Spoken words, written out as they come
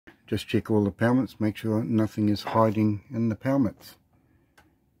just check all the pelmets, make sure nothing is hiding in the pelmets.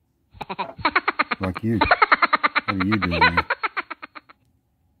 Like you. What are you doing there?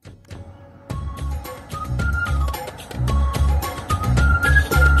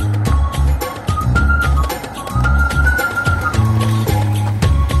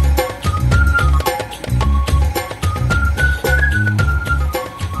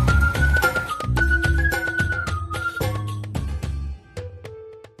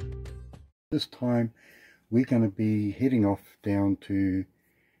 This time we're going to be heading off down to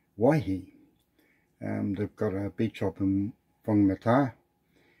Waihi. They've got a beach shop in Whangamata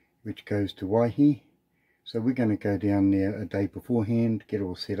which goes to Waihi, so we're going to go down there a day beforehand, get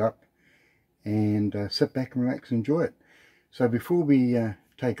all set up and sit back and relax and enjoy it. So before we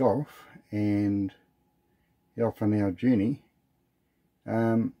take off and get off on our journey,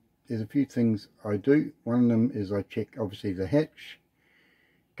 there's a few things I do. One of them is I check obviously the hatch,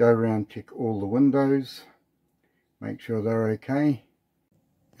 go around, check all the windows, make sure they're okay,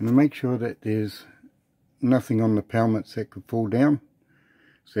 and I make sure that there's nothing on the pelmets that could fall down,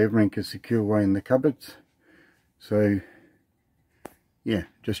 so everything is secure away in the cupboards. So yeah,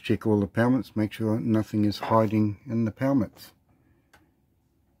 just check all the pelmets, make sure nothing is hiding in the pelmets.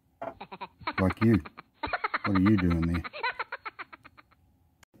 Like you. What are you doing there?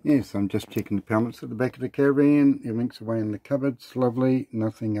 Yes, I'm just checking the pelmets at the back of the caravan. Everything's away in the cupboards, lovely,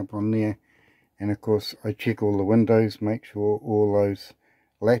 nothing up on there. And of course I check all the windows, make sure all those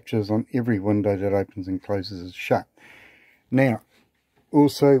latches on every window that opens and closes is shut. Now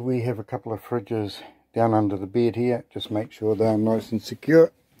also we have a couple of fridges down under the bed here, just make sure they're nice and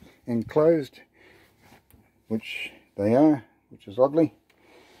secure and closed, which they are, which is lovely.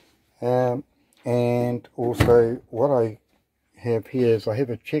 And also what I have here is I have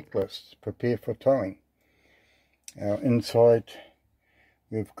a checklist prepare for towing. Inside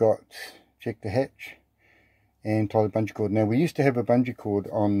we've got check the hatch and tie the bungee cord. Now we used to have a bungee cord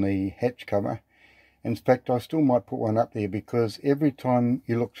on the hatch cover. In fact I still might put one up there, because every time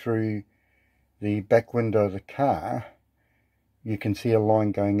you look through the back window of the car you can see a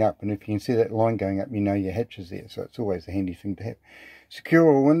line going up, and if you can see that line going up you know your hatch is there, so it's always a handy thing to have. Secure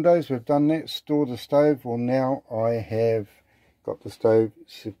all windows, we've done that. Store the stove. Well, now I have got the stove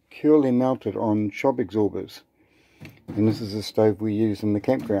securely mounted on shock absorbers, and this is the stove we use in the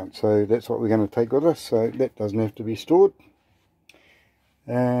campground, so that's what we're going to take with us, so that doesn't have to be stored.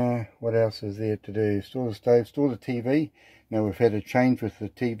 What else is there to do? Store the stove, store the TV. Now we've had a change with the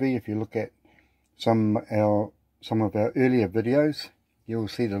TV. If you look at some of our earlier videos you'll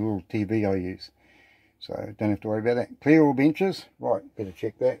see the little TV I use, so don't have to worry about that. Clear all benches, right, better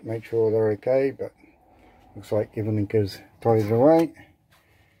check that, make sure they're okay, but looks like everything is tidied away.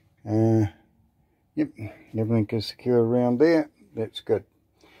 Yep, everything is secure around there, that's good.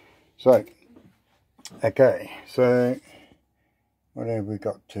 So, okay, so what have we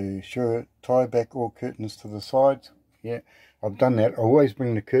got to? Sure, tie back all curtains to the sides. Yeah, I've done that. I always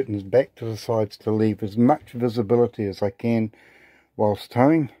bring the curtains back to the sides to leave as much visibility as I can whilst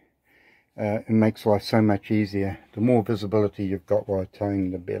towing. It makes life so much easier. The more visibility you've got while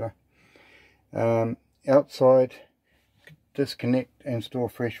towing, the better. Outside, disconnect and store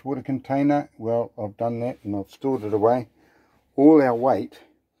fresh water container. Well, I've done that and I've stored it away. All our weight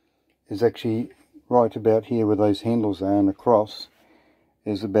is actually right about here where those handles are, and across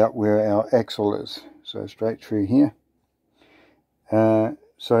is about where our axle is, so straight through here. So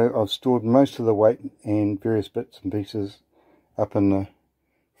I've stored most of the weight and various bits and pieces up in the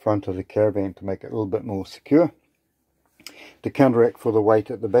front of the caravan to make it a little bit more secure, to counteract for the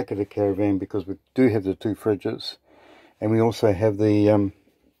weight at the back of the caravan, because we do have the two fridges and we also have the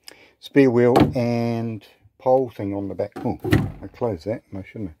spare wheel and pole thing on the back. Oh, I closed that, I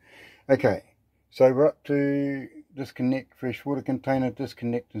shouldn't have. Okay, so we're up to disconnect fresh water container,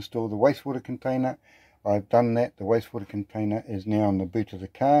 disconnect and store the wastewater container. I've done that. The wastewater container is now in the boot of the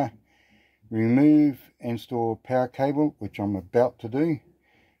car. Remove and store power cable, which I'm about to do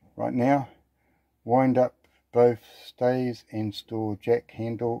right now. Wind up both stays and store jack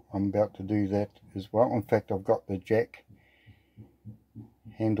handle. I'm about to do that as well. In fact, I've got the jack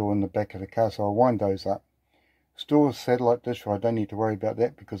handle in the back of the car, so I'll wind those up. Store satellite dish, I don't need to worry about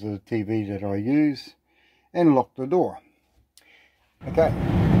that because of the TV that I use. And lock the door. Okay.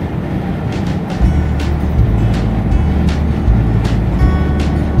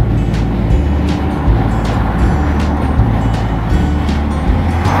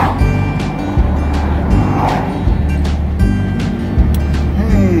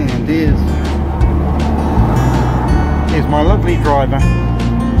 There's my lovely driver.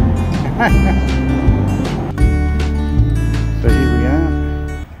 So here we are.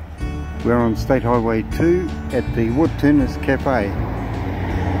 We're on State Highway 2 at the Woodturners Cafe.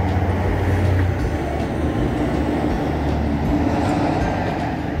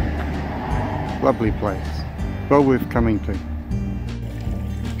 Lovely place, well worth coming to.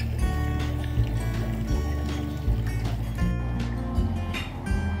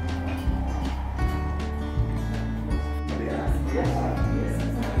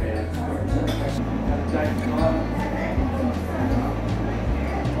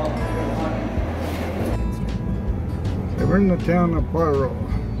 So we're in the town of Waihi.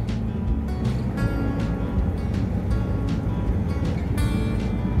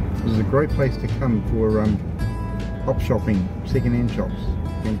 This is a great place to come for hop shopping, second-hand shops.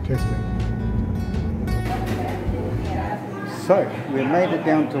 Fantastic. So we made it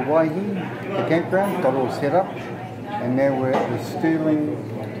down to Waihi, the campground, got all set up, and now we're at the Sterling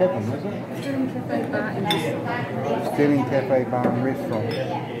Tavern, is it? Sterling Cafe Bar and Restaurant.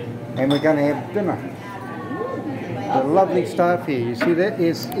 And we're going to have dinner. The lovely staff here, you see that?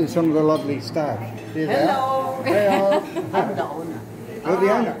 Here's some of the lovely staff. There they are. Hello. I'm the owner. You're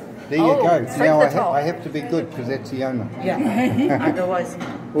the owner. There you go. Now I have to be good because that's the owner. Yeah. Otherwise.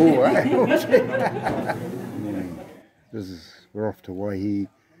 Oh, we're off to Waihi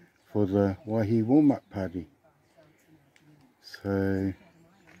for the Waihi warm-up party. So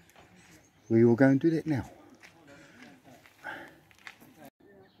we will go and do that now.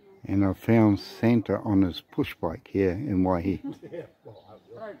 And I found Santa on his push bike here in Waihi.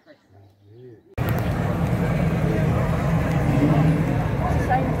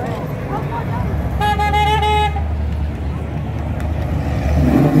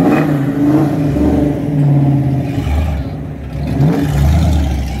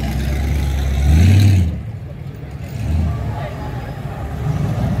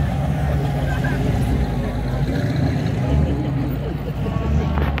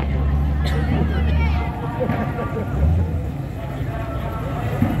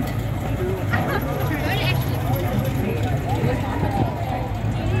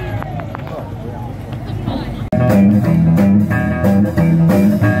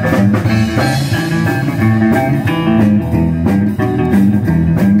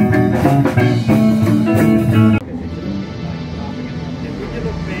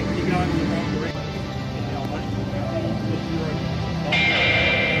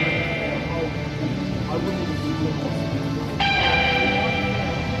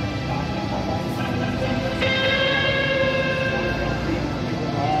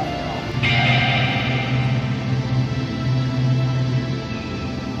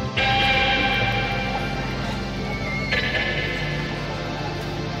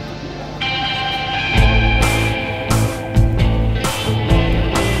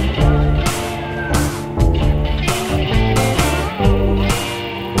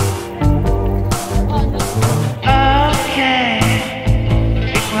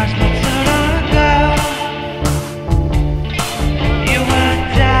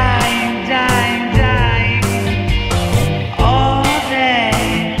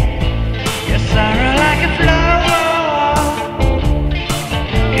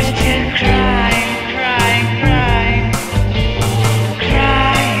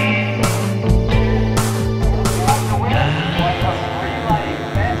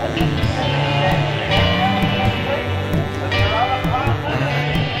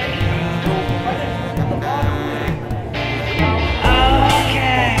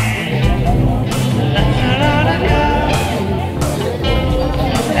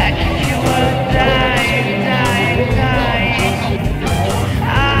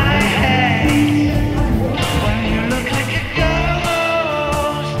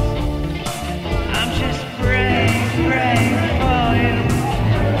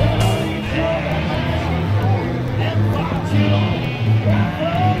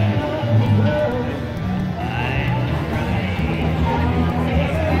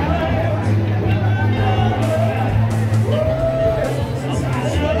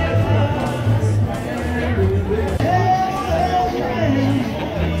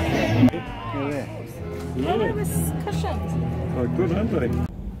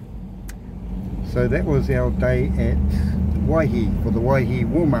 So that was our day at Waihi for the Waihi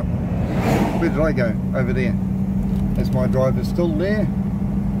warm-up. Where did I go? Over there. As my driver's still there.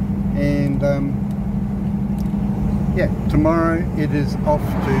 And yeah, tomorrow it is off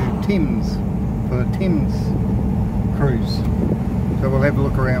to Thames for the Thames cruise. So we'll have a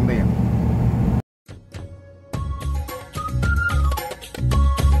look around there.